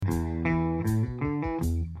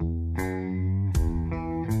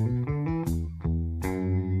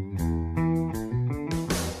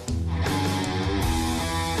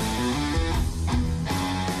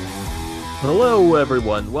Hello,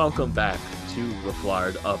 everyone. Welcome back to the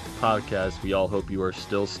Flyered Up podcast. We all hope you are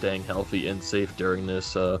still staying healthy and safe during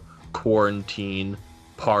this quarantine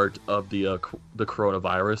part of the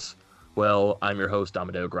coronavirus. Well, I'm your host,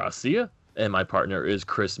 Amadeo Gracia, and my partner is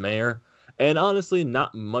Chris Mayer. And honestly,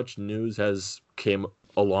 not much news has came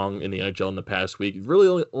along in the NHL in the past week.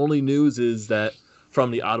 Really, only news is that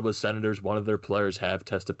from the Ottawa Senators, one of their players have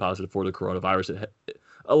tested positive for the coronavirus.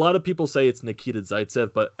 A lot of people say it's Nikita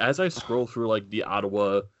Zaitsev, but as I scroll through like the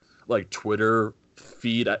Ottawa Twitter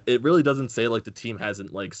feed, it really doesn't say the team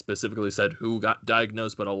hasn't specifically said who got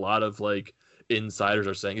diagnosed, but a lot of insiders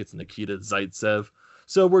are saying it's Nikita Zaitsev.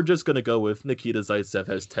 So we're just going to go with Nikita Zaitsev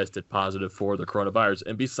has tested positive for the coronavirus.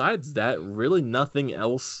 And besides that, really nothing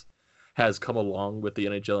else has come along with the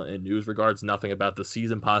NHL in news regards. Nothing about the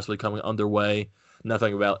season possibly coming underway.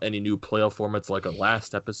 Nothing about any new playoff formats like a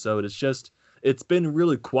last episode. It's been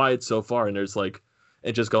really quiet so far, and there's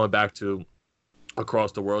and just going back to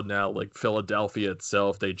across the world now, Philadelphia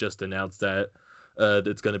itself, they just announced that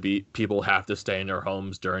it's going to be people have to stay in their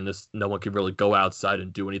homes during this. No one can really go outside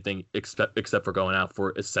and do anything except for going out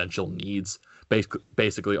for essential needs.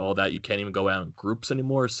 Basically all that. You can't even go out in groups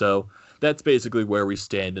anymore. So that's basically where we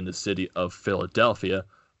stand in the city of Philadelphia.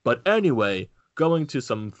 But anyway, going to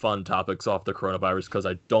some fun topics off the coronavirus, because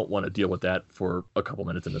I don't want to deal with that for a couple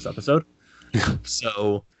minutes in this episode.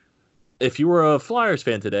 So, if you were a Flyers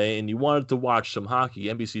fan today and you wanted to watch some hockey,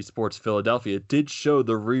 NBC Sports Philadelphia did show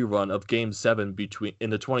the rerun of Game 7 in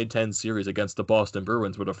the 2010 series against the Boston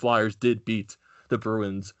Bruins, where the Flyers did beat the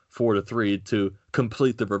Bruins 4-3 to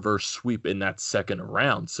complete the reverse sweep in that second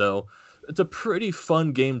round. So, it's a pretty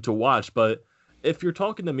fun game to watch, but if you're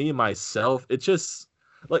talking to me and myself, it's just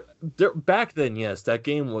back then, yes, that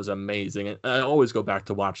game was amazing. And I always go back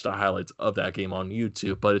to watch the highlights of that game on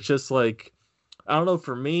YouTube, but it's just I don't know,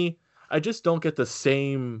 for me, I just don't get the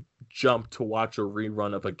same jump to watch a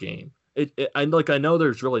rerun of a game. I know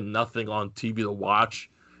there's really nothing on TV to watch,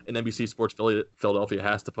 and NBC Sports Philadelphia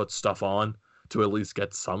has to put stuff on to at least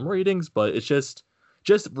get some ratings, but it's just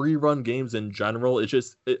rerun games in general.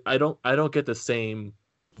 I don't get the same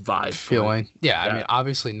vibe feeling. Yeah, I mean,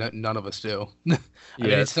 obviously none of us do. I mean,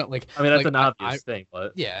 it's not that's an obvious thing,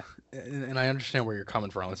 but yeah, and I understand where you're coming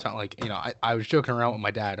from. It's not I was joking around with my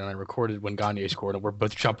dad and I recorded when Gagne scored and we're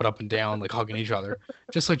both jumping up and down, hugging each other,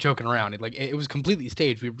 just joking around. It was completely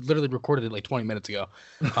staged. We literally recorded it 20 minutes ago.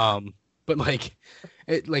 But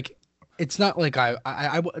it's not dude,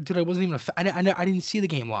 I wasn't even I didn't see the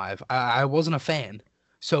game live. I wasn't a fan.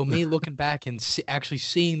 So me looking back and actually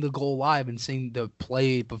seeing the goal live and seeing the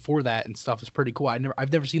play before that and stuff is pretty cool.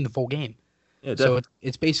 I've never seen the full game. Yeah, so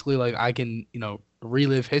it's basically I can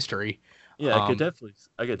relive history. Yeah, I could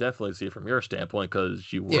definitely see it from your standpoint,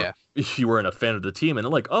 because you weren't a fan of the team and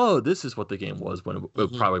oh, this is what the game was when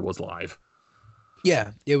it probably was live.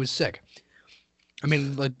 Yeah, it was sick. I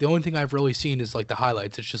mean, the only thing I've really seen is the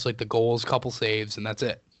highlights. It's just the goals, couple saves, and that's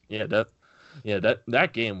it. Yeah, that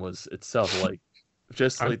game was itself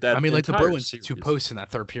just that. I mean, the Bruins series. 2 posts in that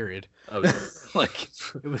third period. Oh, yeah.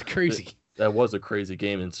 It was crazy. That was a crazy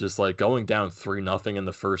game. It's just going down 3-0 in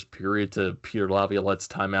the first period to Peter Laviolette's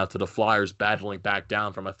timeout to the Flyers battling back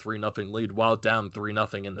down from a 3-0 lead while down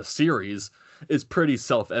 3-0 in the series is pretty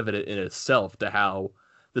self-evident in itself to how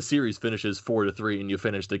the series finishes 4-3 and you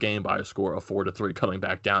finish the game by a score of 4-3 coming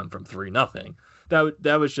back down from 3-0.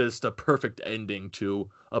 That was just a perfect ending to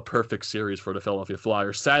a perfect series for the Philadelphia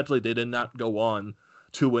Flyers. Sadly, they did not go on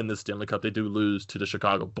to win the Stanley Cup. They do lose to the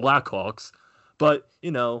Chicago Blackhawks, but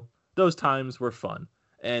those times were fun.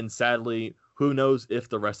 And sadly, who knows if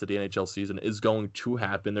the rest of the NHL season is going to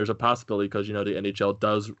happen. There's a possibility because the NHL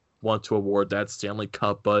does want to award that Stanley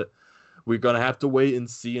Cup, but we're going to have to wait and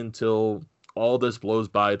see until all this blows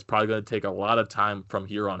by. It's probably going to take a lot of time from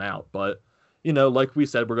here on out, but like we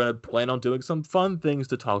said, we're going to plan on doing some fun things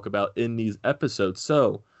to talk about in these episodes.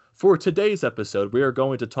 So for today's episode, we are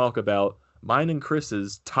going to talk about mine and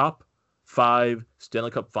Chris's top 5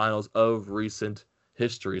 Stanley Cup finals of recent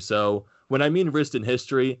history. So when I mean recent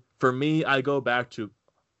history, for me, I go back to,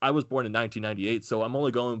 I was born in 1998, so I'm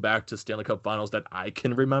only going back to Stanley Cup finals that I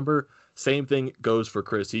can remember. Same thing goes for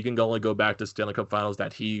Chris. He can only go back to Stanley Cup finals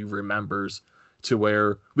that he remembers, to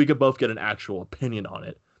where we could both get an actual opinion on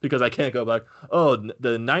it. Because I can't go back,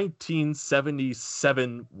 the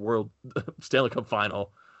 1977 World Stanley Cup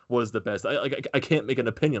final was the best. I can't make an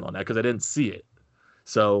opinion on that because I didn't see it.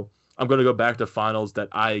 So I'm going to go back to finals that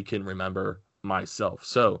I can remember myself.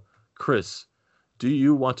 So, Chris, do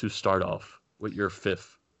you want to start off with your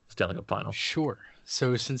 5th Stanley Cup final? Sure.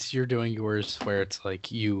 So since you're doing yours where it's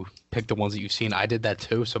like you pick the ones that you've seen, I did that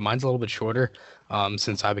too. So mine's a little bit shorter.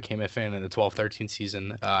 Since I became a fan in the 12-13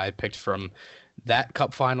 season, I picked from that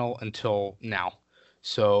cup final until now.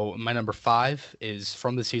 So my number 5 is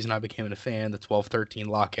from the season I became a fan, the 12-13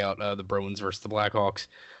 lockout, the Bruins versus the Blackhawks.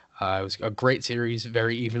 It was a great series,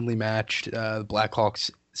 very evenly matched. The Blackhawks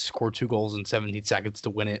scored 2 goals in 17 seconds to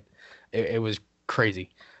win it. It was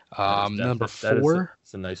crazy. Number 4.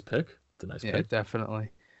 It's a nice pick. It's a nice Yeah, pick.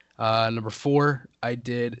 definitely. Number 4,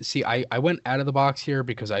 I went out of the box here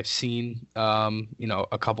because I've seen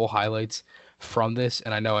a couple highlights from this,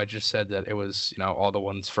 and I know I just said that it was all the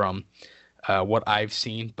ones from what I've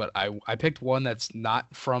seen, but I picked one that's not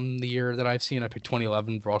from the year that I've seen. I picked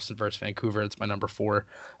 2011 Boston versus Vancouver. It's my number 4.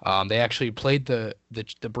 They actually played the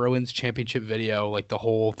Bruins championship video, like the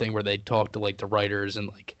whole thing where they talk to like the writers and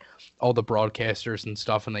like all the broadcasters and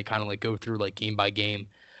stuff, and they kind of like go through like game by game.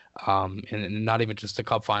 And not even just the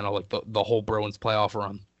cup final, like the whole Bruins playoff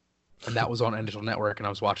run. And that was on NHL Network, and I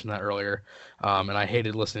was watching that earlier. And I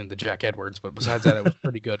hated listening to Jack Edwards, but besides that, it was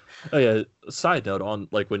pretty good. Oh yeah. Side note on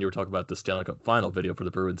like when you were talking about the Stanley Cup final video for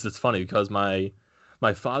the Bruins, it's funny because my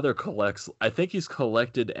father collects. I think he's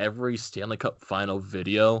collected every Stanley Cup final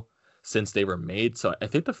video since they were made. So I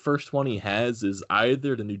think the first one he has is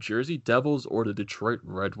either the New Jersey Devils or the Detroit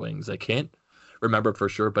Red Wings. I can't remember for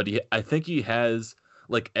sure, but I think he has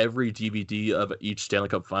like every DVD of each Stanley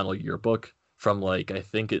Cup final yearbook from like I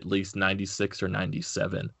think at least 96 or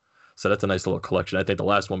 97. So that's a nice little collection. I think the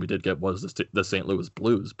last one we did get was the St. Louis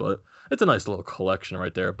Blues, but it's a nice little collection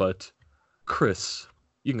right there. But Chris,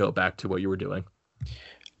 you can go back to what you were doing.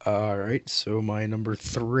 All right, so my number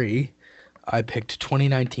 3, I picked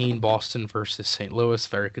 2019 Boston versus St. Louis.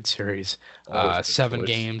 Very good series. Always good 7 choice.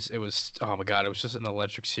 games. It was, oh my God, it was just an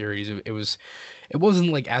electric series. It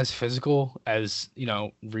wasn't like as physical as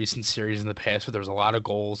recent series in the past, but there was a lot of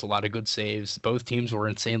goals, a lot of good saves. Both teams were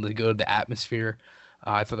insanely good. The atmosphere,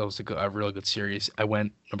 I thought that was a really good series. I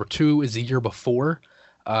went number 2 is the year before,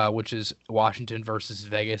 which is Washington versus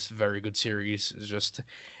Vegas. Very good series. It's just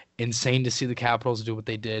insane to see the Capitals do what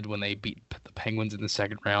they did when they beat the Penguins in the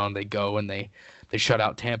second round. They go and they shut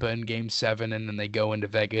out Tampa in Game 7, and then they go into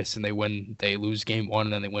Vegas and they lose Game 1,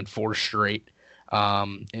 and then they win 4 straight.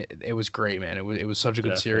 It was great, man. It was such a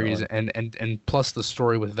good series, and plus the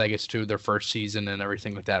story with Vegas too, their first season and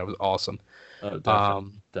everything like that. It was awesome.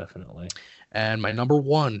 Oh, definitely. And my number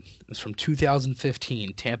 1 is from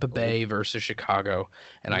 2015, Tampa Bay versus Chicago.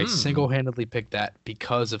 And I single-handedly picked that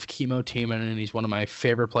because of Kimmo Timonen, and he's one of my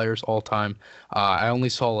favorite players all time. I only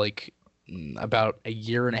saw like about a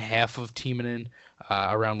year and a half of Timonen,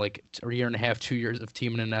 around like a year and a half, 2 years of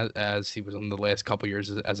Timonen as he was in the last couple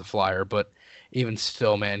years as a Flyer. But even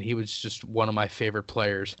still, man, he was just one of my favorite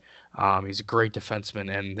players. He's a great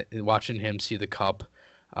defenseman, and watching him see the cup,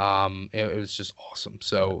 it was just awesome.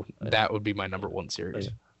 So that would be my number 1 series.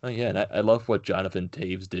 Oh yeah, and I love what Jonathan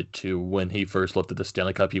Taves did too. When he first looked at the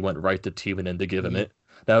Stanley Cup, he went right to Timonen to give him it.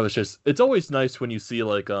 That was just. It's always nice when you see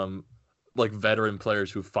like veteran players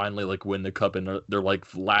who finally like win the cup in their like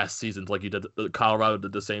last seasons. Like you did, Colorado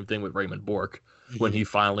did the same thing with Raymond Bourque when he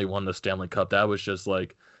finally won the Stanley Cup. That was just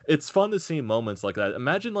like it's fun to see moments like that.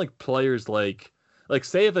 Imagine like players like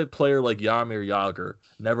say if a player like Jaromir Jagr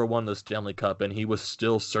never won the Stanley Cup and he was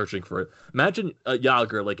still searching for it. Imagine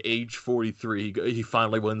Jagr, like age 43, he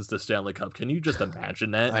finally wins the Stanley Cup. Can you just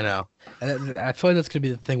imagine that? I know. And I feel like that's gonna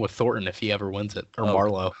be the thing with Thornton if he ever wins it, or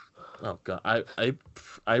Marlowe. Oh God,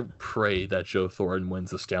 I pray that Joe Thornton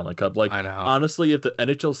wins the Stanley Cup. Like I know. Honestly, if the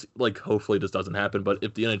NHL like hopefully this doesn't happen, but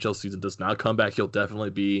if the NHL season does not come back, he'll definitely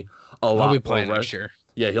be He'll be playing next year.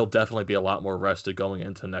 Yeah, he'll definitely be a lot more rested going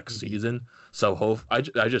into next season. So I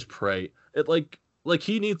just pray it like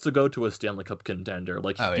he needs to go to a Stanley Cup contender.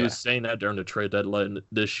 Like he was saying that during the trade deadline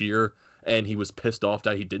this year, and he was pissed off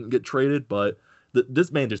that he didn't get traded. But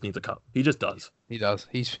this man just needs a cup. He just does. He does.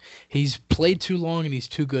 He's played too long and he's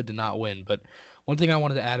too good to not win. But one thing I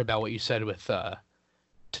wanted to add about what you said with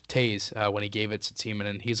Taves when he gave it to Timonen,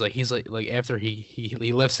 and he's like after he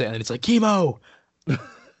lifts it and it's like Kimmo.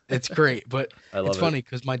 It's great, but it's funny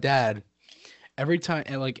because my dad, every time,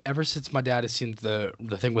 and like ever since my dad has seen the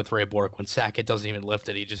thing with Ray Bourque, when Sackett doesn't even lift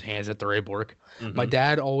it, he just hands it to Ray Bourque. My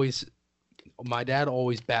dad always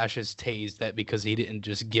bashes Taves that because he didn't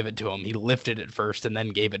just give it to him, he lifted it first and then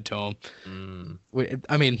gave it to him.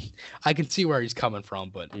 I mean, I can see where he's coming from,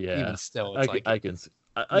 but even still, it's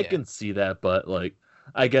I can see that, but like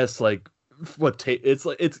I guess like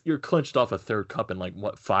it's you're clinched off a third cup in like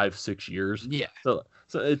what 5-6 years. Yeah.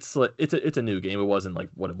 So it's like it's a new game. It wasn't like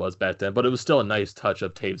what it was back then, but it was still a nice touch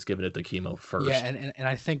of Taves giving it to Chemo first. Yeah, and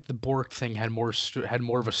I think the Bork thing had more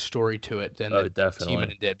of a story to it than Definitely.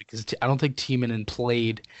 Timonen did, because I don't think Timonen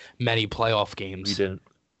played many playoff He games. didn't.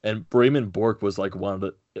 And Bremen Bork was like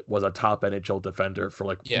was a top NHL defender for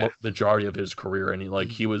like majority of his career, and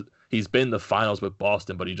he's been in the finals with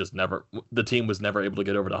Boston, but the team was never able to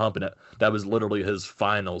get over the hump, and that was literally his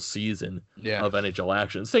final season of NHL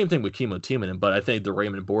action. Same thing with Kimmo Timonen, but I think the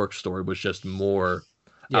Raymond Bork story was just more.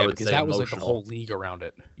 Yeah, because that was like the whole league around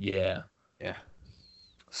it. Yeah. Yeah.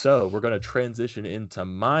 So we're going to transition into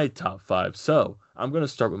my top 5. So I'm going to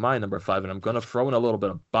start with my number 5, and I'm going to throw in a little bit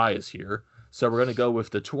of bias here. So we're going to go with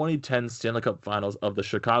the 2010 Stanley Cup Finals of the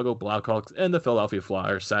Chicago Blackhawks and the Philadelphia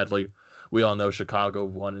Flyers. Sadly, we all know Chicago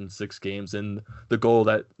won in 6 games, and the goal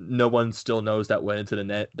that no one still knows that went into the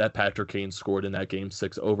net that Patrick Kane scored in that Game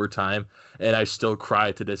 6 overtime. And I still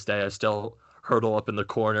cry to this day. I still hurdle up in the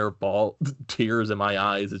corner, tears in my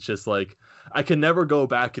eyes. It's just like I can never go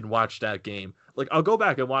back and watch that game. Like, I'll go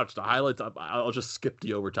back and watch the highlights. I'll just skip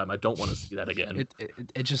the overtime. I don't want to see that again.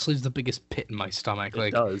 It just leaves the biggest pit in my stomach.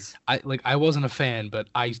 It does. I wasn't a fan, but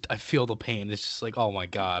I feel the pain. It's just like, oh my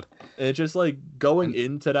God. And it's just like going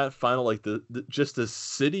into that final, like the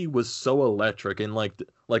city was so electric, and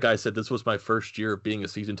like I said, this was my first year of being a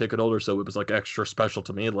season ticket holder, so it was like extra special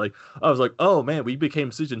to me. Like I was like, oh man, we became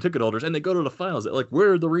season ticket holders, and they go to the finals. Like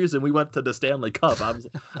we're the reason we went to the Stanley Cup.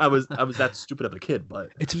 I was that stupid of a kid,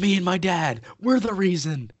 but it's me and my dad. We're the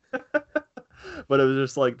reason. But it was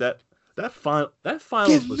just like that final.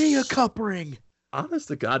 Give me a cup ring. Honest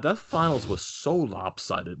to God, that finals was so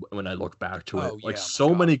lopsided when I look back to it. Like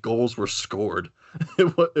God. Many goals were scored.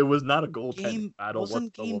 It was not a goaltending battle.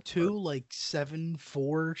 Wasn't Game 2 like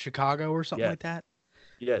 7-4 Chicago or something like that?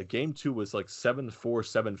 Yeah, Game 2 was like 7-4,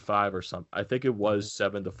 7-5 or something. I think it was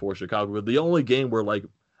 7-4 Chicago. But the only game where like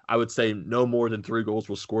I would say no more than 3 goals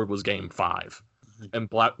were scored was Game 5, and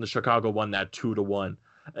the Chicago won that 2-1.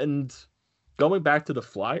 And going back to the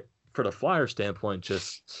Flyer standpoint,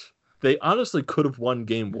 just. They honestly could have won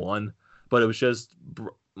Game 1, but it was just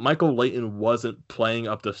Michael Leighton wasn't playing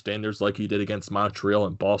up to standards like he did against Montreal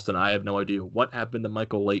and Boston. I have no idea what happened to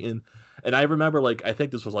Michael Leighton. And I remember, like, I think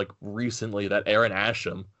this was, like, recently that Aaron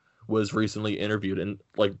Asham was recently interviewed and,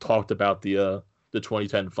 like, talked about the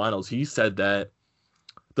 2010 finals. He said that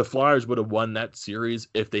the Flyers would have won that series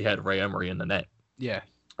if they had Ray Emery in the net. Yeah.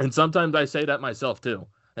 And sometimes I say that myself, too.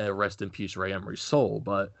 Rest in peace, Ray Emery's soul,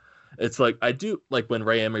 but... It's like I do like when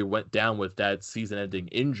Ray Emery went down with that season-ending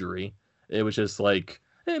injury. It was just like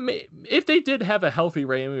if they did have a healthy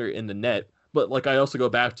Ray Emery in the net, but like I also go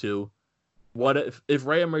back to what if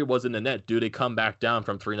Ray Emery was in the net? Do they come back down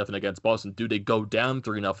from 3-0 against Boston? Do they go down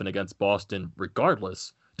 3-0 against Boston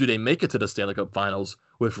regardless? Do they make it to the Stanley Cup Finals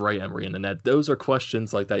with Ray Emery in the net? Those are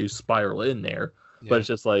questions like that you spiral in there. Yeah. But it's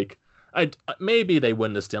just like maybe they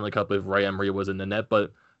win the Stanley Cup if Ray Emery was in the net,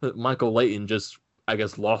 but Michael Leighton just. I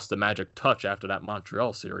guess lost the magic touch after that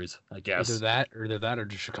Montreal series. I guess either that or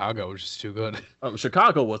just Chicago was just too good.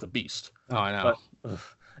 Chicago was a beast. Oh, I know. But,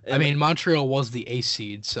 I mean, Montreal was the A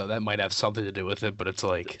seed, so that might have something to do with it. But it's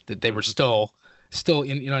like that they were still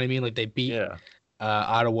in. You know what I mean? Like they beat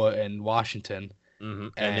Ottawa and Washington,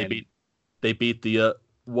 and they beat the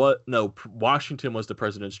Washington was the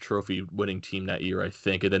President's Trophy winning team that year, I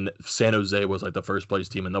think, and then San Jose was like the first place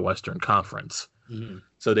team in the Western Conference. Mm-hmm.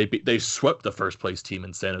 So they swept the first place team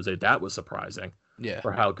in San Jose. That was surprising,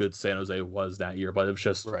 for how good San Jose was that year. But it was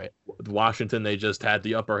just Washington. They just had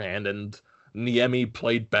the upper hand, and Niemi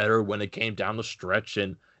played better when it came down the stretch,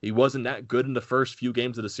 and he wasn't that good in the first few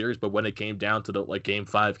games of the series. But when it came down to the like Game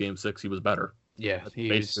 5, Game 6, he was better. Yeah,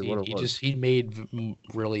 he made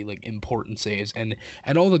really like important saves, and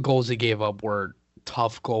all the goals he gave up were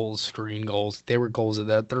tough goals, screen goals. They were goals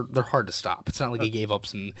that they're hard to stop. It's not like he gave up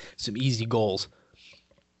some easy goals.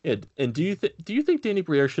 Yeah, and do you think Danny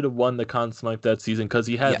Briere should have won the Conn Smythe that season because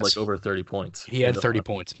he had like over 30 points? He had 30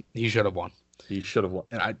 points. He should have won. He should have won.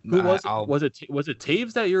 And was it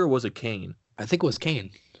Taves that year or was it Kane? I think it was Kane.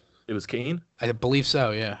 It was Kane? I believe so.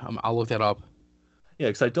 Yeah, I'll look that up. Yeah,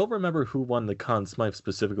 because I don't remember who won the Conn Smythe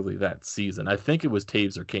specifically that season. I think it was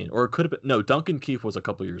Taves or Kane, or it could have been Duncan Keith was a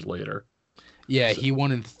couple years later. Yeah, he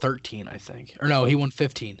won in 13, I think, or no, he won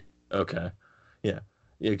 15. Okay, yeah.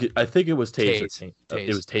 I think it was Taves.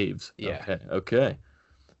 It was Taves. Yeah. Okay.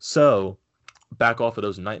 So, back off of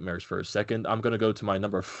those nightmares for a second. I'm going to go to my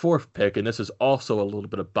number 4 pick, and this is also a little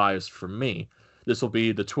bit of bias for me. This will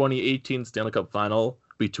be the 2018 Stanley Cup Final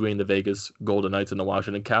between the Vegas Golden Knights and the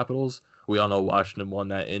Washington Capitals. We all know Washington won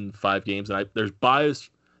that in 5 games, and there's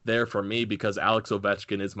bias there for me because Alex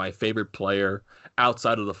Ovechkin is my favorite player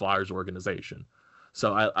outside of the Flyers organization.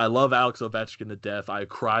 So I love Alex Ovechkin to death. I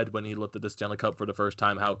cried when he lifted the Stanley Cup for the first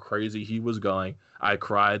time, how crazy he was going. I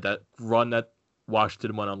cried. That run that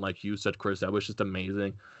Washington went on, like you said, Chris, that was just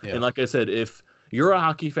amazing. Yeah. And like I said, if you're a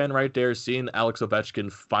hockey fan right there, seeing Alex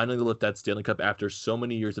Ovechkin finally lift that Stanley Cup after so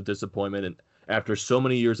many years of disappointment and after so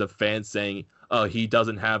many years of fans saying, oh, he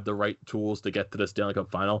doesn't have the right tools to get to the Stanley Cup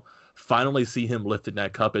final, finally see him lifting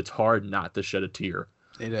that cup, it's hard not to shed a tear.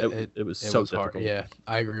 It was so difficult. Hard. Yeah,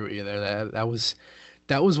 I agree with you there. That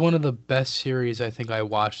was one of the best series I think I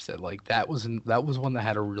watched. That was one that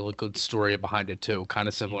had a really good story behind it too, kind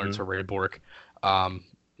of similar to Ray Bourque.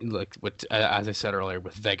 Like with as I said earlier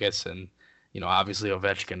with Vegas and obviously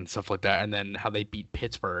Ovechkin and stuff like that, and then how they beat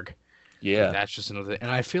Pittsburgh. Yeah, that's just another.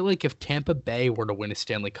 And I feel like if Tampa Bay were to win a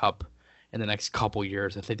Stanley Cup in the next couple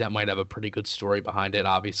years, I think that might have a pretty good story behind it.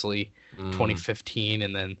 Obviously, 2015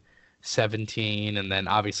 and then 17, and then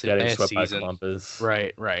obviously last season.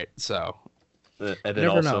 Right. So, and then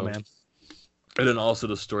never know, man. And then also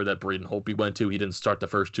the story that Braden Holtby went to. He didn't start the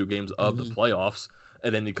first 2 games of the playoffs,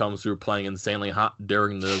 and then he comes through playing insanely hot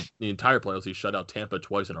during the entire playoffs. He shut out Tampa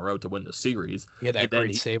twice in a row to win the series. Yeah, that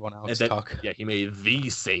great save on Alex Tuch. Yeah, he made the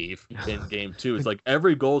save in Game 2. It's like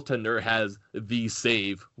every goaltender has the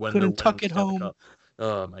save when couldn't tuck it home. Cup.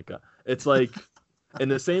 Oh my god, it's like, and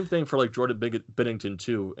the same thing for like Jordan Binnington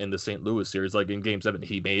too in the St. Louis series. Like in Game 7,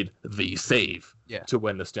 he made the save to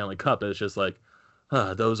win the Stanley Cup. And it's just like,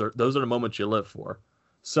 those are the moments you live for.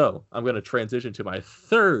 So I'm going to transition to my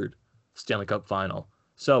third Stanley Cup final.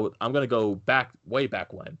 So I'm going to go way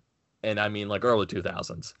back when, and I mean like early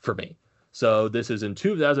 2000s for me. So this is in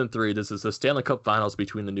 2003. This is the Stanley Cup finals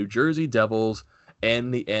between the New Jersey Devils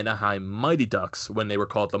and the Anaheim Mighty Ducks when they were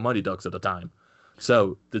called the Mighty Ducks at the time.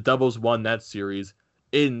 So the Devils won that series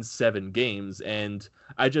in 7 games, and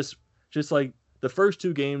I just like the first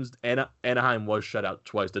 2 games, Anaheim was shut out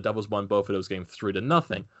twice. The Devils won both of those games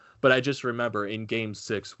 3-0. But I just remember in Game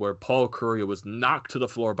 6 where Paul Kariya was knocked to the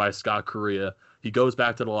floor by Scott Kariya. He goes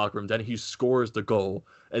back to the locker room, then he scores the goal,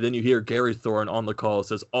 and then you hear Gary Thorne on the call. It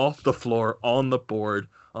says off the floor, on the board.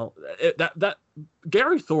 That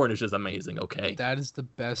Gary Thorne is just amazing. Okay, that is the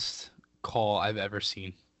best call I've ever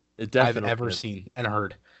seen. I've ever seen and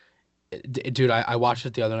heard. Dude, I watched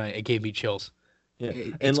it the other night. It gave me chills. Yeah,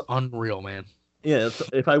 it's unreal, man. Yeah,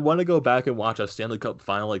 if I want to go back and watch a Stanley Cup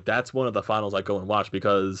final, like that's one of the finals I go and watch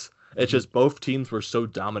because it's just both teams were so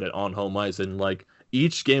dominant on home ice, and like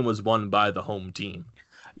each game was won by the home team.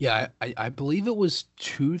 Yeah, I believe it was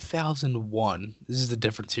 2001. This is a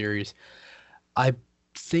different series. I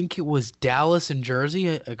think it was Dallas and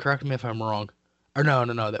Jersey. Correct me if I'm wrong. Or no.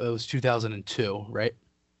 It was 2002, right?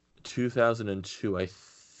 2002, I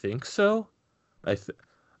think so.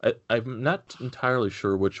 I'm not entirely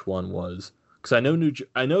sure which one was. Because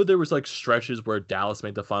I know there was like stretches where Dallas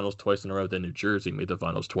made the finals twice in a row, then New Jersey made the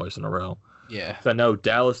finals twice in a row. Yeah. So I know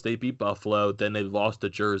Dallas, they beat Buffalo, then they lost to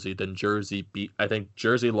Jersey, then Jersey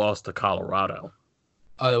lost to Colorado.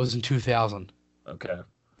 Oh, that was in 2000. Okay.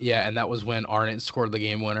 Yeah, and that was when Arnott scored the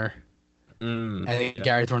game winner. And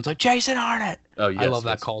Gary Thorne's like, Jason Arnott! Oh, yes. I love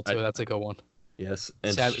that call, too. That's a good one. Yes.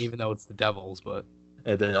 And sad, even though it's the Devils, but...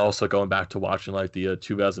 And then also going back to watching like the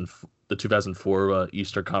 2004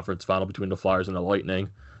 Eastern Conference final between the Flyers and the Lightning.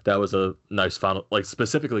 That was a nice final, like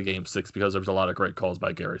specifically Game 6 because there was a lot of great calls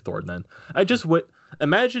by Gary Thornton. Then I just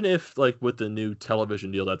imagine if like with the new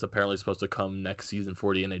television deal that's apparently supposed to come next season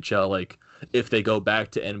for the NHL, like if they go back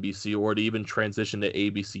to NBC or to even transition to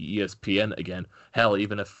ABC, ESPN again. Hell,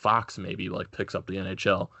 even if Fox maybe like picks up the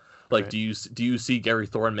NHL. Like, right. Do you see Gary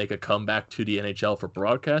Thornton make a comeback to the NHL for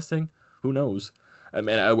broadcasting? Who knows? I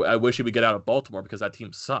mean, I wish he would get out of Baltimore because that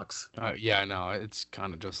team sucks. Yeah, I know. It's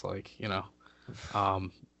kind of just like,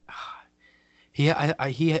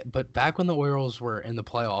 but back when the Orioles were in the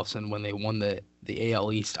playoffs and when they won the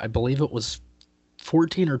AL East, I believe it was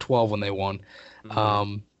 14 or 12 when they won.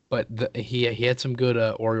 Mm-hmm. But he had some good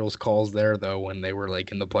Orioles calls there though when they were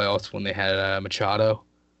like in the playoffs when they had Machado.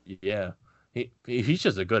 Yeah. He's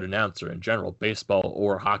just a good announcer in general, baseball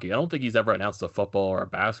or hockey. I don't think he's ever announced a football or a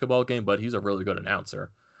basketball game, but he's a really good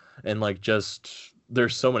announcer. And like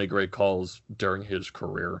there's so many great calls during his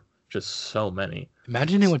career. Just so many.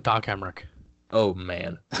 Imagine it with Doc Emrick. Oh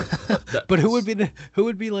man. But who would be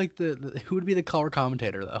the color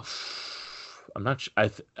commentator though? I'm not. I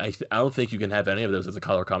don't think you can have any of those as a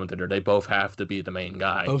color commentator. They both have to be the main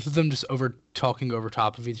guy. Both of them just talking over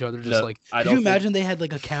top of each other. Could you imagine they had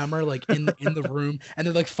like a camera like in the room and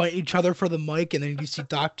they're like fighting each other for the mic, and then you see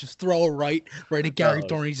Doc just throw a right at Gary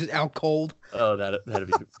Thorne. He's just out cold. Oh, that'd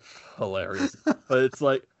be hilarious. But it's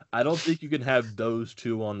like I don't think you can have those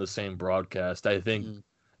two on the same broadcast. I think Mhm.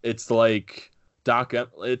 it's like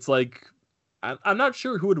It's like I'm not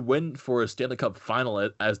sure who would win for a Stanley Cup final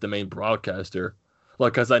as the main broadcaster.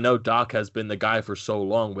 Like, because I know Doc has been the guy for so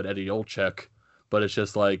long with Eddie Olczyk, but it's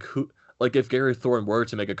just like like if Gary Thorne were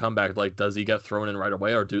to make a comeback, like does he get thrown in right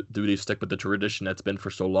away, or do they stick with the tradition that's been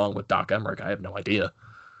for so long with Doc Emrick? I have no idea,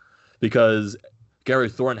 because Gary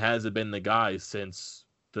Thorne hasn't been the guy since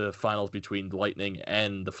the finals between the Lightning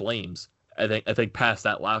and the Flames. I think past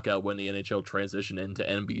that lockout when the NHL transitioned into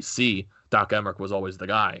NBC, Doc Emrick was always the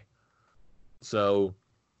guy. So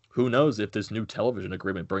who knows if this new television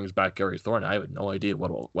agreement brings back Gary Thorne? I have no idea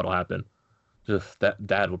what'll happen. Just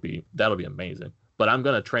that'll be amazing. But I'm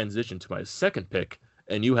gonna transition to my second pick,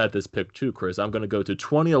 and you had this pick too, Chris. I'm gonna go to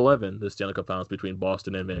 2011, the Stanley Cup Finals between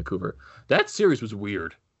Boston and Vancouver. That series was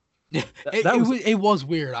weird. Yeah, That was it was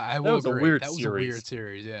weird. I will was a agree. weird That was a series. weird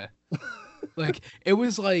series. Yeah, it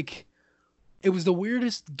was the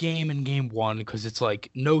weirdest game in game one because it's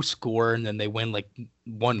like no score and then they win like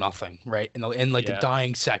 1-0, right? In like the Yeah.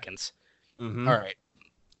 dying seconds. Mm-hmm. All right,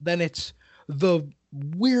 then it's the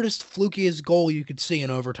weirdest, flukiest goal you could see in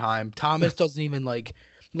overtime. Thomas doesn't even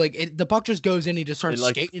the puck just goes in. He just starts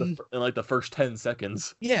skating. In like the first 10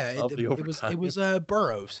 seconds. Yeah, of the it was overtime.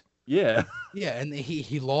 Burrows. Yeah. Yeah, and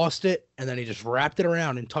he lost it, and then he just wrapped it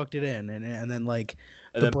around and tucked it in, and then like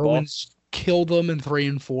And the then Bruins killed them in 3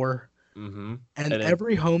 and 4, Mm-hmm. and then,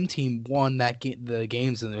 every home team won the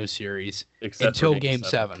games in those series except for until game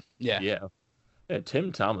 7. Yeah. Yeah.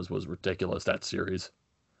 Tim Thomas was ridiculous that series.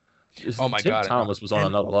 Oh my Tim God. Thomas was on And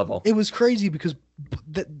another level. It was crazy because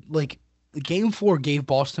game 4 gave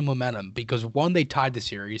Boston momentum because one, they tied the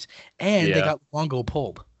series, and they Yeah. got Luongo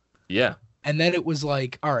pulled. Yeah. And then it was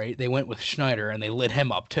like, all right, they went with Schneider and they lit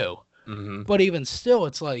him up too. Mm-hmm. But even still,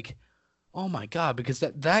 it's like, oh my God, because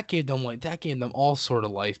that gave them all sort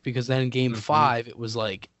of life. Because then in game Mhm. 5, it was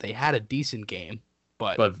like they had a decent game,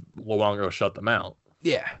 but Luongo shut them out.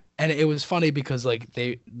 yeah. And it was funny because like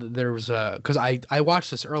there was because I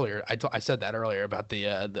watched this earlier. I said that earlier about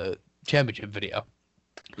the championship video.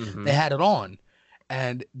 Mm-hmm. They had it on,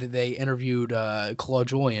 and they interviewed Claude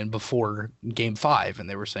Julien before Game 5, and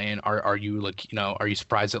they were saying, "Are you are you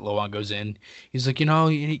surprised that Luongo's in?" He's like,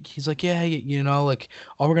 he's like, yeah, like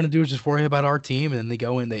all we're gonna do is just worry about our team, and then they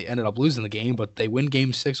go in. They ended up losing the game, but they win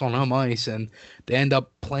Game 6 on home ice, and they end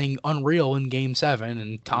up playing unreal in Game 7.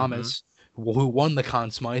 And Thomas, who won the Conn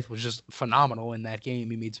Smythe, was just phenomenal in that game.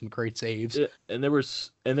 He made some great saves. Yeah, and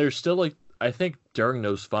there's still like I think during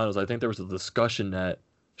those finals, I think there was a discussion that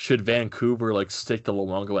should Vancouver like stick to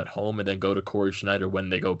Luongo at home and then go to Corey Schneider when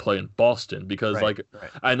they go play in Boston? Because Right.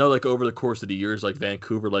 I know like over the course of the years, like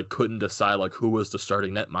Vancouver like couldn't decide like who was the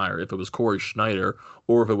starting netminder, if it was Corey Schneider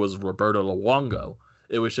or if it was Roberto Luongo.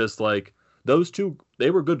 It was just like those two, they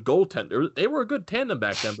were good goaltenders. They were a good tandem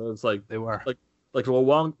back then, but it's like They were. like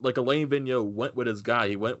Luongo, like Alain Vigneault went with his guy.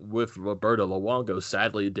 He went with Roberto Luongo.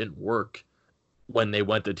 Sadly, it didn't work when they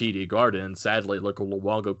went to TD Garden. And sadly, like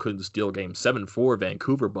Luongo couldn't steal Game 7 for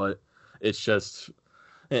Vancouver. But it's just,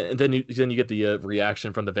 and then you get the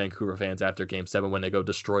reaction from the Vancouver fans after Game 7 when they go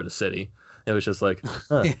destroy the city. It was just like,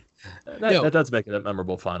 that does make it a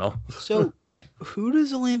memorable final. So, who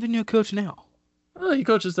does Alain Vigneault coach now? He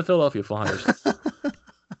coaches the Philadelphia Flyers.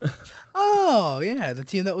 Oh yeah, the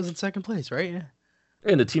team that was in second place, right? Yeah.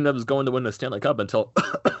 And the team that was going to win the Stanley Cup until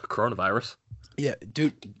coronavirus. Yeah,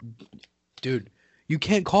 dude, you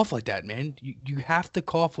can't cough like that, man. You have to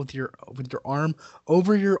cough with your arm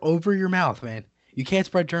over your mouth, man. You can't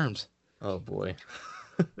spread germs. Oh boy.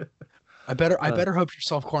 I better hope you're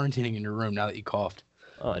self-quarantining in your room now that you coughed.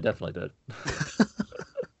 Oh, I definitely did.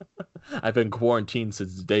 I've been quarantined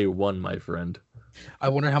since day 1, my friend. I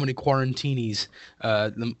wonder how many quarantinis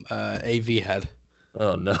AV had.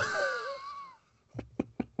 Oh no.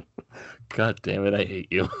 God damn it, I hate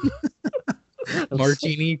you.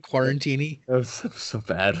 Martini, quarantini. That was so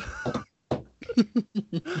bad.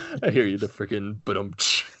 I hear you, the freaking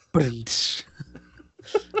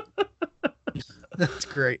That's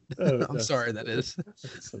great. Oh, I'm sorry, that is.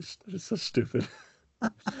 That is so stupid.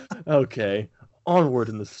 Okay, onward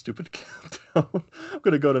in the stupid countdown. I'm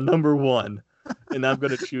going to go to number 1, and I'm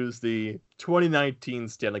going to choose the 2019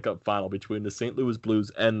 Stanley Cup final between the St. Louis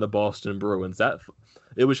Blues and the Boston Bruins.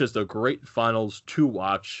 It was just a great finals to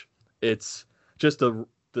watch. It's just the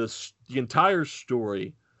entire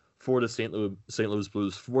story for the St. Louis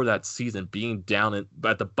Blues for that season, being down at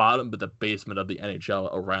the bottom of the basement of the NHL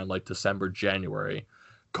around like December, January,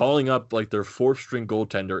 calling up like their 4th-string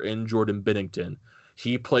goaltender in Jordan Binnington.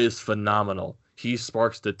 He plays phenomenal. He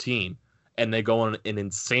sparks the team. and they go on an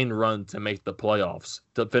insane run to make the playoffs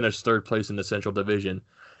to finish third place in the Central Division.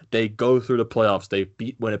 They go through the playoffs. They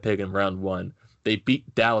beat Winnipeg in round 1. They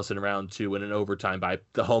beat Dallas in round 2 in an overtime by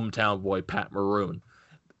the hometown boy Pat Maroon.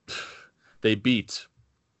 They beat.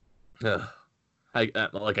 I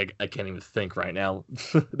can't even think right now.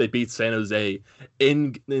 They beat San Jose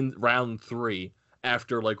in round 3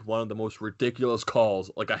 after like one of the most ridiculous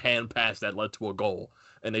calls, like a hand pass that led to a goal,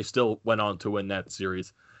 and they still went on to win that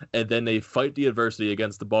series. And then they fight the adversity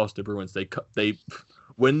against the Boston Bruins. They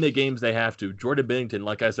win the games they have to. Jordan Binnington,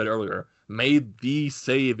 like I said earlier, made the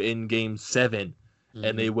save in Game 7,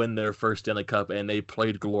 and they win their first Stanley Cup. And they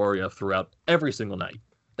played Gloria throughout every single night.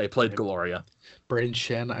 They played Gloria. Braden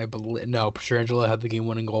Shen, I believe. No, Pietrangelo had the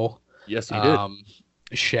game-winning goal. Yes, he did.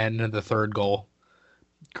 Shen had the third goal.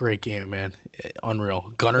 Great game, man.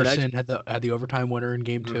 Unreal. Gunnarsson had the overtime winner in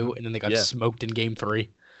Game 2, and then they got smoked in Game 3.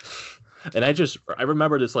 And I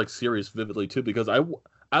remember this like series vividly too, because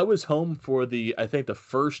I was home for the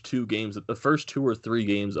first 2 or 3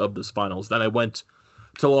 games of this finals. Then I went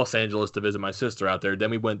to Los Angeles to visit my sister out there. Then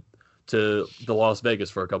we went to the Las Vegas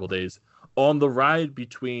for a couple days. On the ride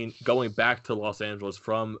between going back to Los Angeles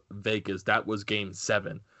from Vegas, that was Game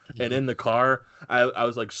 7. And in the car, I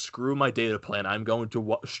was like, screw my data plan. I'm going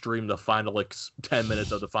to stream the final like 10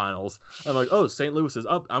 minutes of the finals. I'm like, oh, St. Louis is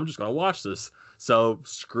up. I'm just going to watch this. So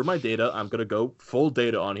screw my data. I'm going to go full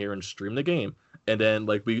data on here and stream the game. And then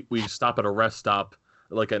like we stop at a rest stop.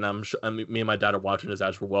 Like, and me and my dad are watching this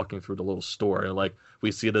as we're walking through the little store. And like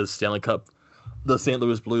we see the Stanley Cup, the St.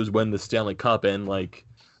 Louis Blues win the Stanley Cup. And like,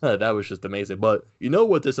 that was just amazing. But you know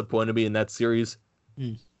what disappointed me in that series?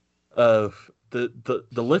 The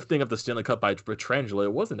lifting of the Stanley Cup by Pietrangelo,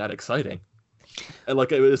 it wasn't that exciting. And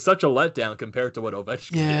like it was such a letdown compared to what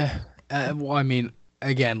Ovechkin did. Well, I mean,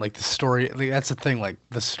 again, like the story, like, that's the thing. Like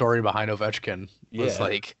the story behind Ovechkin was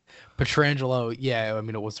like Pietrangelo. Yeah, I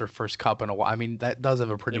mean, it was their first cup in a while. I mean, that does have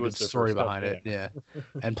a pretty good story behind it. Yeah,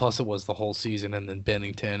 and plus it was the whole season, and then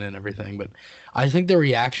Binnington and everything. But I think the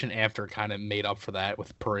reaction after kind of made up for that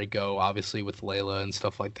with Parayko, obviously with Layla and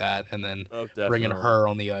stuff like that, and then bringing her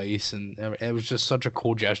on the ice, and it was just such a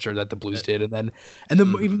cool gesture that the Blues did. And then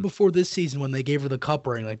even before this season, when they gave her the cup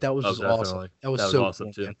ring, like that was just awesome. That was so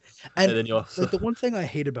awesome cool, too. And then you also... like the one thing I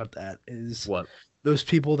hate about that is what those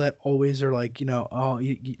people that always are like,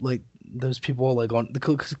 like those people like on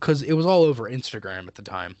because it was all over Instagram at the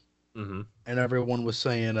time, and everyone was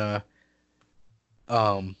saying,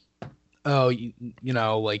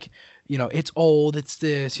 it's old, it's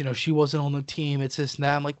this, she wasn't on the team, it's this and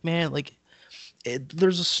that. I'm like, man, like,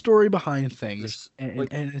 there's a story behind things, and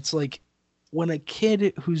it's like when a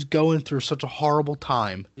kid who's going through such a horrible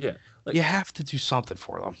time, you have to do something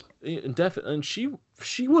for them. And definitely, and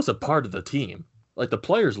she was a part of the team. Like the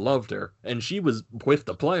players loved her, and she was with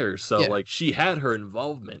the players, so like she had her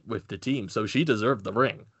involvement with the team, so she deserved the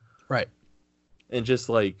ring, right? And just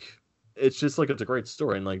like it's a great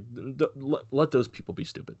story, and like let those people be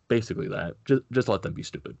stupid. Basically, that just let them be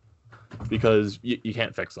stupid, because you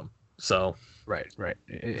can't fix them. So right.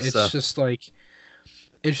 It's just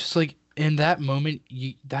like in that moment,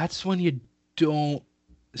 that's when you don't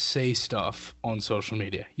say stuff on social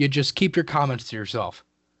media. You just keep your comments to yourself.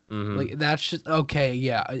 Like that's just okay.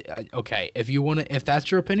 Yeah. Okay. If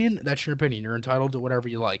that's your opinion, that's your opinion. You're entitled to whatever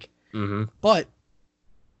you like. But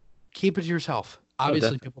keep it to yourself.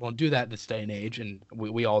 Obviously, people don't do that in this day and age, and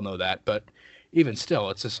we all know that. But even still,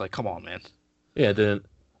 it's just like, come on, man. Yeah. Then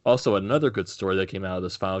also another good story that came out of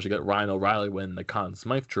this finals, you got Ryan O'Reilly winning the Conn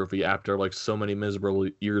Smythe Trophy after like so many miserable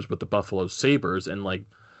years with the Buffalo Sabres, and like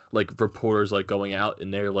reporters like going out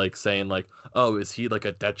and they're like saying like, oh, is he like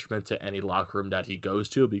a detriment to any locker room that he goes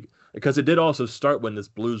to? Because it did also start when this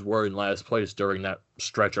Blues were in last place during that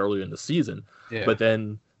stretch earlier in the season. Yeah. But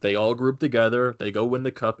then they all group together, they go win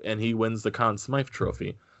the cup, and he wins the Conn Smythe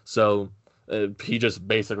Trophy. So he just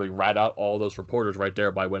basically rat out all those reporters right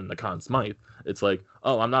there by winning the Conn Smythe. It's like,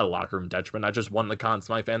 oh, I'm not a locker room detriment. I just won the Conn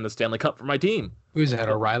Smythe and the Stanley Cup for my team. Who's that,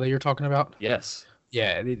 O'Reilly you're talking about? Yes.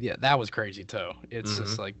 Yeah, that was crazy too. It's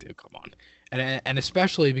just like, dude, come on, and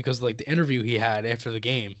especially because like the interview he had after the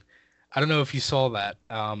game, I don't know if you saw that.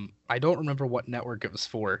 I don't remember what network it was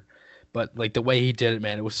for, but like the way he did it,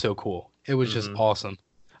 man, it was so cool. It was just awesome.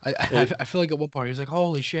 I feel like at one point he was like,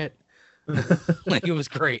 "Holy shit!" Like it was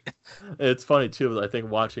great. It's funny too. I think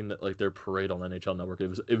watching like their parade on the NHL Network,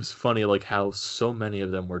 it was funny like how so many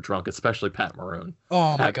of them were drunk, especially Pat Maroon.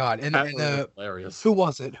 Oh my god! And hilarious. Who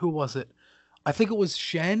was it? I think it was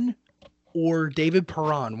Shen or David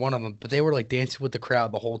Perron, one of them, but they were like dancing with the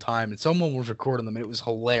crowd the whole time, and someone was recording them, and it was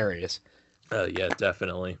hilarious. Yeah,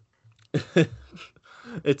 definitely.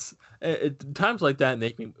 It's times like that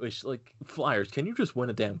make me wish, like, Flyers, can you just win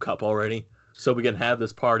a damn cup already so we can have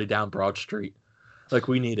this party down Broad Street? Like,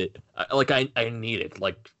 we need it. I need it.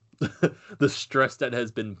 Like, the stress that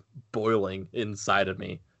has been boiling inside of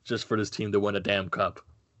me just for this team to win a damn cup.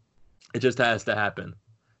 It just has to happen.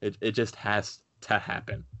 It just has to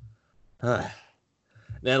happen. And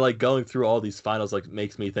like going through all these finals like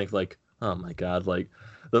makes me think like, oh my god, like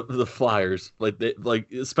the Flyers, like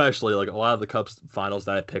especially like a lot of the Cups finals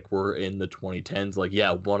that I picked were in the 2010s. Like,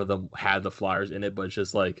 yeah, one of them had the Flyers in it, but it's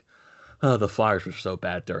just like, oh, the Flyers were so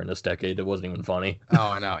bad during this decade. It wasn't even funny. Oh,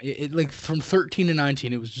 I know. It like from 13 to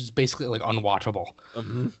 19, it was just basically like unwatchable.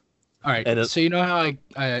 Mm-hmm. All right. And so you know how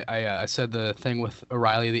I said the thing with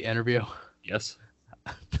O'Reilly, the interview? Yes.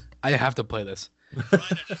 I have to play this.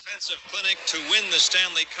 Trying a defensive clinic to win the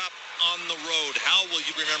Stanley Cup on the road. How will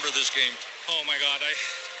you remember this game? Oh my God,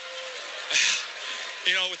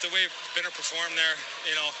 with the way Binner performed there,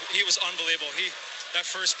 he was unbelievable. That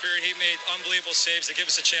first period, he made unbelievable saves to give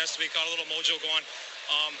us a chance. We got a little mojo going.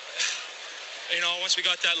 Once we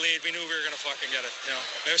got that lead, we knew we were gonna fucking get it.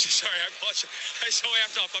 Sorry, I'm so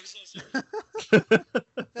amped up. I'm so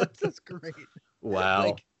sorry. That's great. Wow.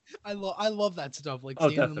 Like, I love that stuff. Like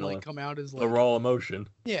seeing him like come out as like the raw emotion.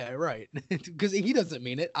 Yeah, right. Because he doesn't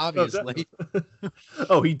mean it, obviously.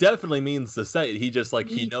 Oh, he definitely means to say it. He just like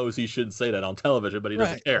he knows he shouldn't say that on television, but he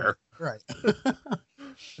doesn't care. Right.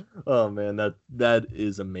 Oh man, that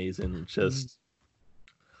is amazing. Just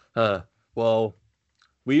well,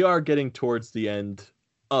 we are getting towards the end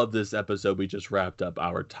of this episode. We just wrapped up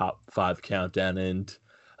our top 5 countdown, and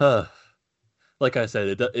like I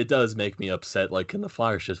said, it does make me upset. Like, can the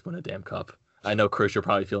Flyers just win a damn cup? I know, Chris, you're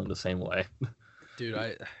probably feeling the same way.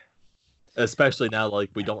 Dude, especially now, like,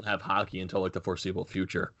 we don't have hockey until like the foreseeable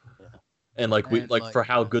future, and like for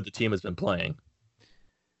how good the team has been playing.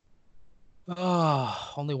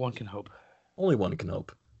 Oh, only one can hope. Only one can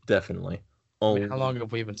hope. Definitely. I mean, how long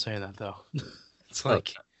have we been saying that though? It's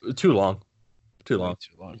like too long. Too long.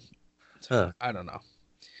 I don't know.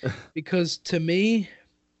 Because to me,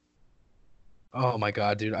 oh my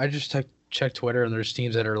god, dude! I just checked Twitter, and there's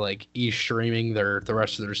teams that are like streaming the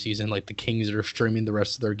rest of their season. Like the Kings are streaming the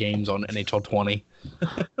rest of their games on NHL 20.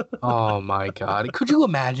 Oh my god! Could you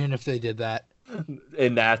imagine if they did that?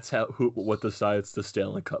 And that's what decides the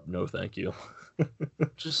Stanley Cup? No, thank you.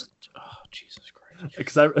 Jesus Christ!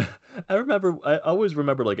 Because I remember, I always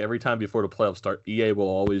remember, like, every time before the playoffs start, EA will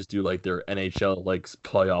always do like their NHL like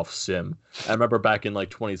playoff sim. I remember back in like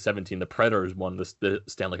 2017, the Predators won the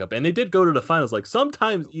Stanley Cup, and they did go to the finals. Like,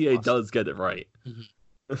 sometimes EA does get it right.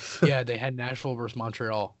 Mm-hmm. Yeah, they had Nashville versus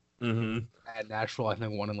Montreal. Mm-hmm. And Nashville, I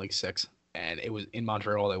think, won in like 6, and it was in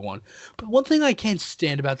Montreal they won. But one thing I can't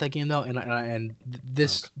stand about that game though, and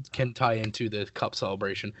this can tie into the Cup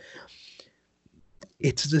celebration.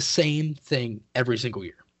 It's the same thing every single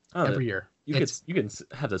year. Every year. You can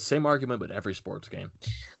have the same argument with every sports game.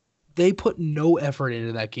 They put no effort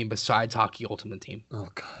into that game besides Hockey Ultimate Team. Oh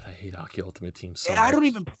god, I hate Hockey Ultimate Team so much. I don't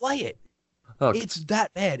even play it. Oh, it's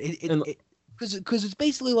that bad. Because it's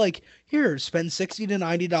basically like, here, spend $60 to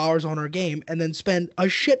 $90 on our game, and then spend a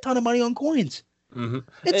shit ton of money on coins. Mm-hmm.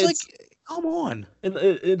 It's like, come on. And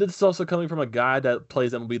it's also coming from a guy that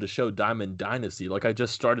plays MLB The Show Diamond Dynasty. Like, I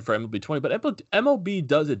just started for MLB 20, but MLB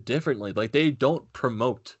does it differently. Like, they don't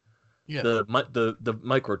promote the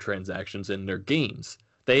microtransactions in their games.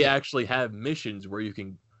 They actually have missions where you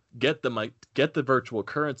can get the virtual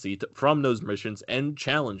currency from those missions and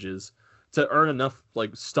challenges to earn enough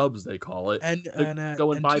like stubs, they call it, and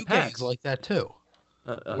go and buy 2K packs like that too.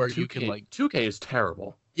 Where 2K, you can like 2K is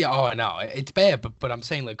terrible. Yeah, oh I know it's bad, but I'm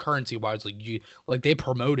saying like currency wise, like they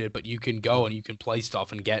promote it, but you can go and you can play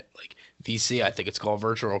stuff and get like VC. I think it's called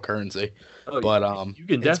virtual currency. Oh, but you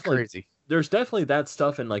can definitely. Crazy. There's definitely that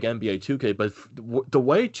stuff in like NBA 2K, but the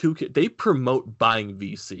way 2K they promote buying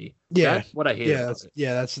VC. Yeah, that's what I hate.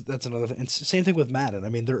 That's another thing. It's the same thing with Madden. I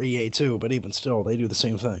mean, they're EA too, but even still, they do the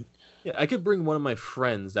same thing. Yeah, I could bring one of my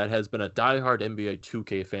friends that has been a diehard NBA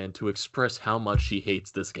 2K fan to express how much he hates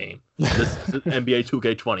this game. This NBA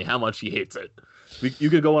 2K20, how much he hates it. You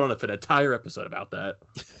could go on an entire episode about that.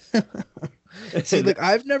 See, like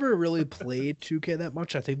I've never really played 2K that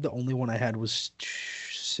much. I think the only one I had was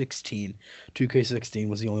 16. 2K16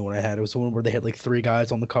 was the only one I had. It was the one where they had like 3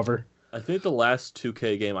 guys on the cover. I think the last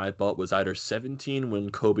 2K game I bought was either 17 when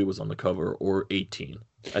Kobe was on the cover or 18.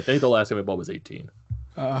 I think the last game I bought was 18.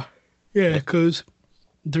 Yeah, because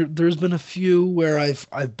there's been a few where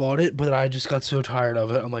I've bought it, but I just got so tired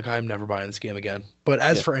of it. I'm like, I'm never buying this game again. But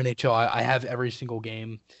as for NHL, I have every single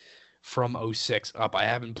game from 06 up. I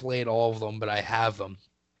haven't played all of them, but I have them.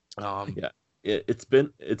 It's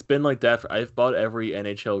been like that. I've bought every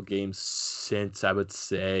NHL game since I would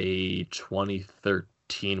say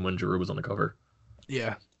 2013 when Giroux was on the cover.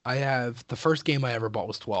 Yeah, I have the first game I ever bought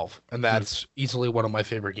was 12, and that's easily one of my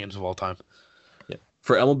favorite games of all time. Yeah.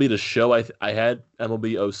 For MLB The Show, I had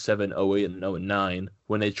MLB 07, 08, and 09.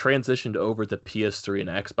 When they transitioned over to PS3 and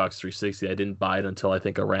Xbox 360, I didn't buy it until I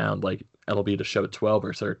think around like MLB The Show 12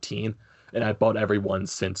 or 13, and I bought every one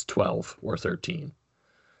since 12 or 13.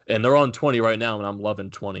 And they're on 20 right now, and I'm loving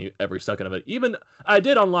 20 every second of it. Even I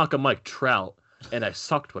did unlock a Mike Trout, and I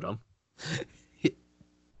sucked with him.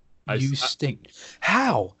 You stink.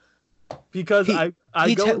 How? Because He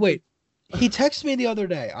texted me the other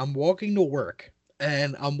day. I'm walking to work,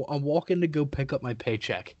 and I'm walking to go pick up my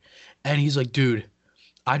paycheck, and he's like, "Dude,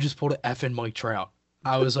 I just pulled an effing Mike Trout."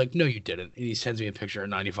 I was like, "No, you didn't." And he sends me a picture of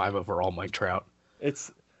 95 overall Mike Trout. I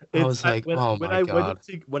was like, "Oh my god!"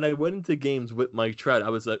 When I went into games with Mike Trout, I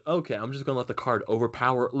was like, "Okay, I'm just gonna let the card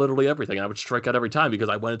overpower literally everything." And I would strike out every time because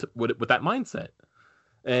I went into with that mindset.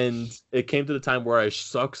 And it came to the time where I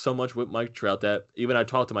suck so much with Mike Trout that even I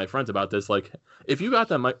talked to my friends about this. Like, if you got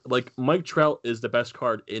that, Mike Trout is the best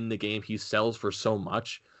card in the game. He sells for so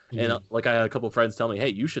much. And like I had a couple of friends tell me, hey,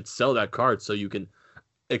 you should sell that card so you can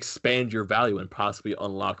expand your value and possibly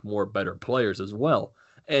unlock more better players as well.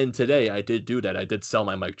 And today I did do that. I did sell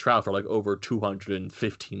my Mike Trout for like over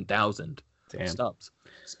 215,000 stubs.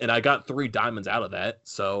 And I got 3 diamonds out of that.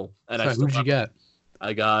 Who'd you get?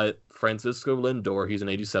 I got Francisco Lindor. He's an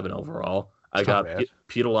 87 overall. I got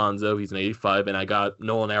Pete Alonso. He's an 85. And I got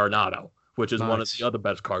Nolan Arenado, which is one of the other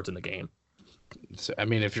best cards in the game. So, I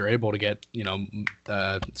mean, if you're able to get,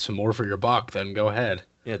 some more for your buck, then go ahead.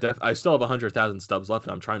 Yeah, I still have 100,000 stubs left,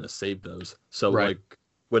 and I'm trying to save those. So,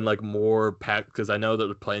 when more pack, because I know that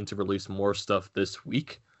they're planning to release more stuff this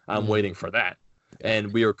week. I'm waiting for that.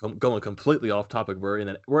 And we are going completely off topic. We're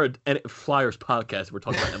a Flyers podcast. We're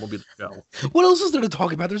talking about MLB The Show. What else is there to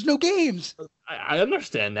talk about? There's no games. I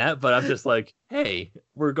understand that, but I'm just like, hey,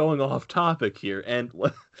 we're going off topic here. And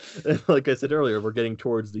like I said earlier, we're getting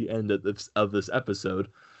towards the end of this episode.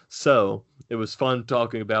 So it was fun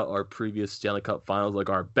talking about our previous Stanley Cup finals, like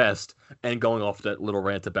our best, and going off that little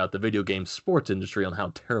rant about the video game sports industry on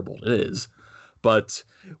how terrible it is. But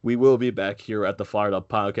we will be back here at the Fired Up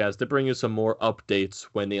Podcast to bring you some more updates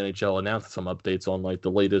when the NHL announces some updates on like the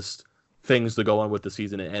latest things to go on with the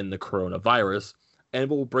season and the coronavirus. And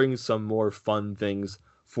we'll bring some more fun things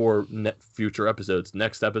for future episodes.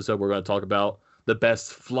 Next episode, we're going to talk about the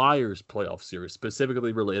best Flyers playoff series,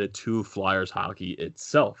 specifically related to Flyers hockey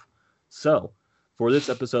itself. So, for this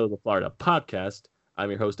episode of the Fired Up Podcast, I'm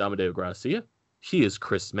your host, Amadeo Gracia. He is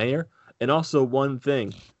Chris Mayer. And also one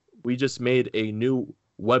thing, we just made a new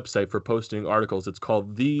website for posting articles. It's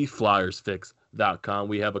called theflyersfix.com.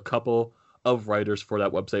 We have a couple of writers for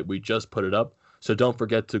that website. We just put it up. So don't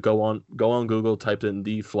forget to go on Google, type in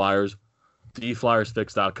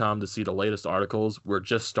theflyersfix.com to see the latest articles. We're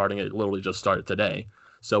just starting it. Literally just started today.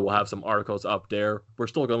 So we'll have some articles up there. We're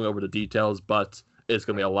still going over the details, but it's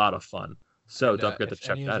going to be a lot of fun. So don't forget to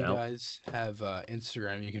check that out. If you guys have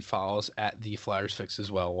Instagram, you can follow us at the Flyers Fix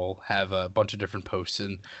as well. We'll have a bunch of different posts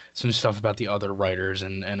and some stuff about the other writers,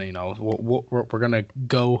 and we're gonna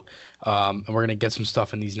go and we're gonna get some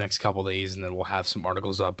stuff in these next couple of days, and then we'll have some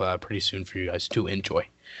articles up pretty soon for you guys to enjoy.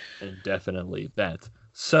 And definitely that.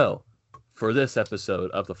 So for this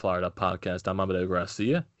episode of the Fired Up Podcast, I'm Amadeo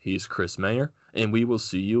Gracia. He's Chris Mayer, and we will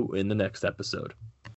see you in the next episode.